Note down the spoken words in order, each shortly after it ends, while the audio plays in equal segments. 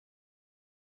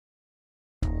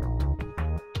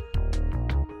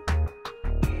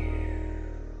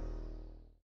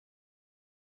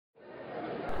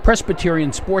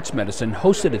Presbyterian Sports Medicine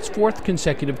hosted its 4th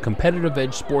consecutive Competitive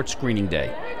Edge Sports Screening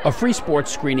Day, a free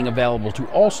sports screening available to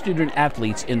all student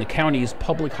athletes in the county's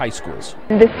public high schools.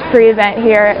 This free event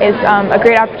here is a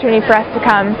great opportunity for us to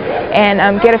come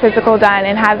and get a physical done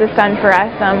and have this done for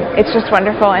us. It's just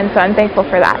wonderful, and so I'm thankful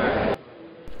for that.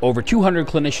 Over 200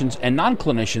 clinicians and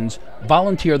non-clinicians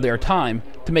volunteered their time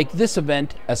to make this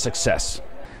event a success.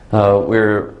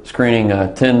 We're screening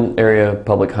 10 area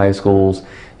public high schools,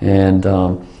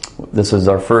 and this is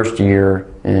our first year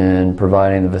in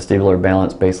providing the vestibular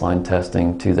balance baseline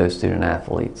testing to those student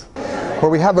athletes. Where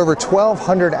we have over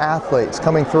 1,200 athletes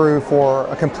coming through for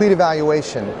a complete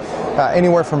evaluation,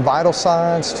 anywhere from vital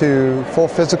signs to full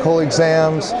physical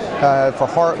exams for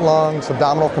heart, lungs,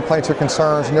 abdominal complaints or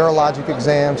concerns, neurologic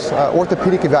exams,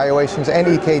 orthopedic evaluations, and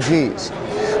EKGs.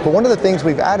 But one of the things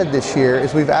we've added this year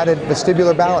is we've added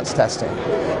vestibular balance testing,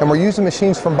 and we're using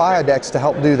machines from Biodex to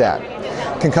help do that.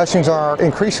 Concussions are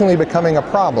increasingly becoming a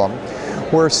problem.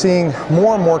 We're seeing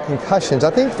more and more concussions, I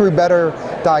think through better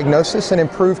diagnosis and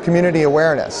improved community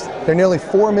awareness. There are nearly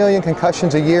 4 million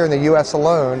concussions a year in the U.S.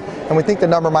 alone, and we think the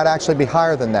number might actually be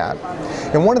higher than that.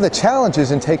 And one of the challenges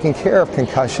in taking care of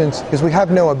concussions is we have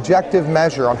no objective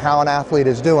measure on how an athlete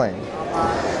is doing.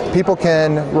 People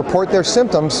can report their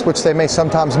symptoms, which they may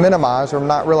sometimes minimize or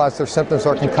not realize their symptoms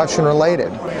are concussion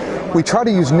related. We try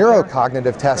to use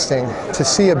neurocognitive testing to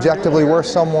see objectively where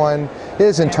someone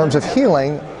is in terms of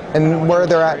healing and where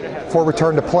they're at for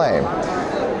return to play.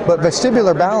 But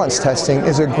vestibular balance testing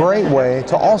is a great way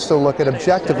to also look at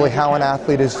objectively how an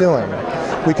athlete is doing.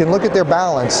 We can look at their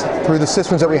balance through the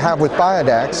systems that we have with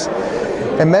Biodex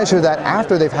and measure that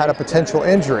after they've had a potential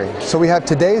injury. So we have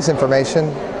today's information,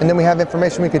 and then we have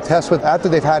information we could test with after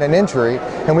they've had an injury,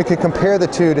 and we could compare the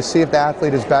two to see if the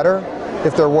athlete is better,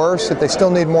 if they're worse, if they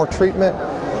still need more treatment,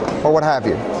 or what have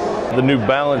you. The new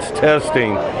balance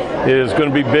testing is going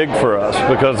to be big for us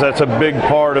because that's a big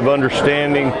part of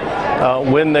understanding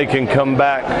when they can come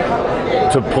back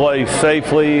to play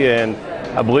safely, and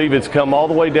I believe it's come all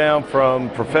the way down from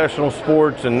professional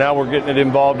sports, and now we're getting it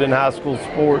involved in high school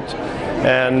sports,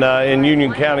 and in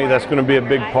Union County that's going to be a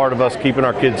big part of us keeping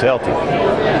our kids healthy.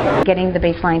 Getting the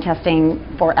baseline testing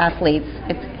for athletes,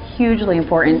 it's hugely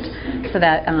important so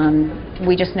that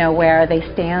we just know where they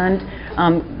stand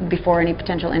before any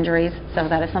potential injuries, so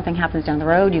that if something happens down the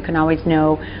road, you can always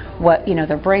know what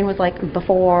their brain was like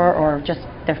before, or just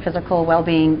their physical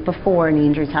well-being before any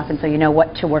injuries happen, so you know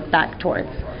what to work back towards.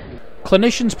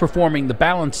 Clinicians performing the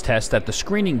balance test at the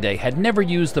screening day had never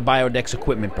used the Biodex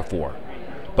equipment before.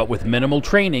 But with minimal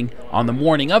training on the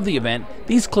morning of the event,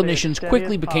 these clinicians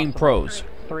quickly became pros,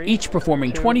 each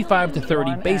performing 25 to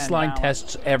 30 baseline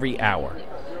tests every hour.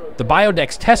 The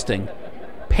Biodex testing,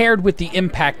 paired with the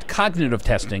impact cognitive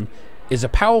testing, is a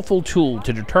powerful tool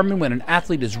to determine when an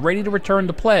athlete is ready to return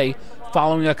to play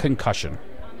following a concussion.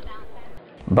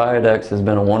 Biodex has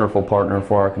been a wonderful partner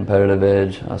for our Competitive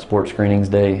Edge Sports Screenings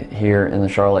Day here in the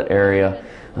Charlotte area.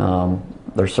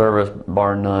 Their service,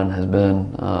 bar none, has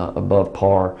been above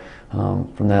par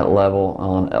from that level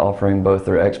on offering both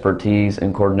their expertise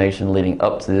and coordination leading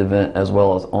up to the event, as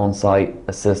well as on-site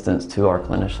assistance to our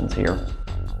clinicians here.